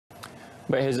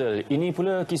Baik Hazel, ini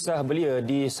pula kisah belia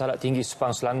di Salak Tinggi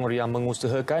Sepang Selangor yang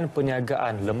mengusahakan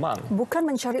perniagaan lemang. Bukan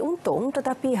mencari untung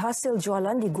tetapi hasil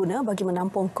jualan diguna bagi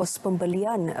menampung kos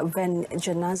pembelian van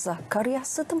jenazah karya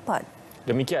setempat.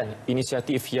 Demikian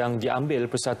inisiatif yang diambil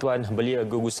Persatuan Belia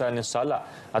Gugusan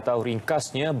Salak atau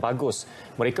ringkasnya Bagus.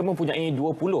 Mereka mempunyai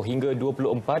 20 hingga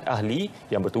 24 ahli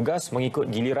yang bertugas mengikut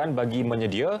giliran bagi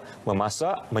menyedia,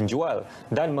 memasak, menjual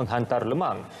dan menghantar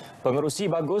lemang. Pengerusi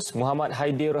Bagus, Muhammad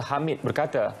Haidir Hamid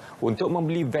berkata, untuk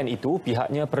membeli van itu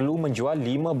pihaknya perlu menjual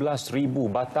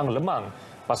 15,000 batang lemang.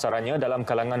 Pasarannya dalam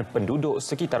kalangan penduduk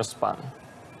sekitar Sepang.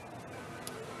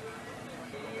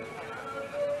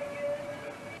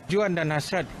 Tujuan dan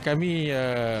hasrat kami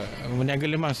meniaga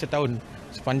lemang setahun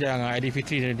sepanjang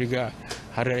Aidilfitri dan juga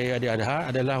Hari Raya Aidil-Adha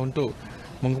adalah untuk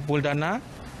mengumpul dana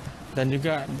dan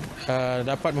juga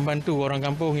dapat membantu orang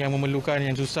kampung yang memerlukan,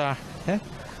 yang susah.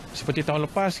 Seperti tahun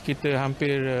lepas, kita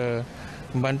hampir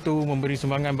membantu memberi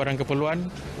sumbangan barang keperluan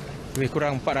lebih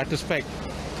kurang 400 pack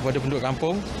kepada penduduk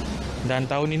kampung. Dan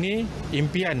tahun ini,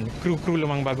 impian kru-kru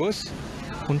Lemang Bagus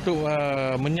untuk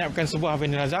menyiapkan sebuah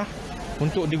van jenazah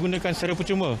untuk digunakan secara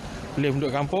percuma oleh penduduk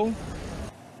kampung.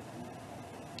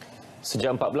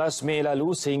 Sejak 14 Mei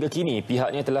lalu sehingga kini,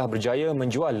 pihaknya telah berjaya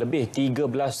menjual lebih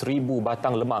 13,000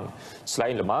 batang lemang.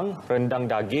 Selain lemang, rendang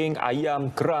daging,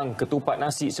 ayam, kerang, ketupat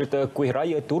nasi serta kuih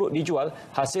raya turut dijual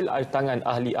hasil air tangan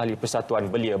ahli-ahli Persatuan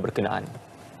Belia berkenaan.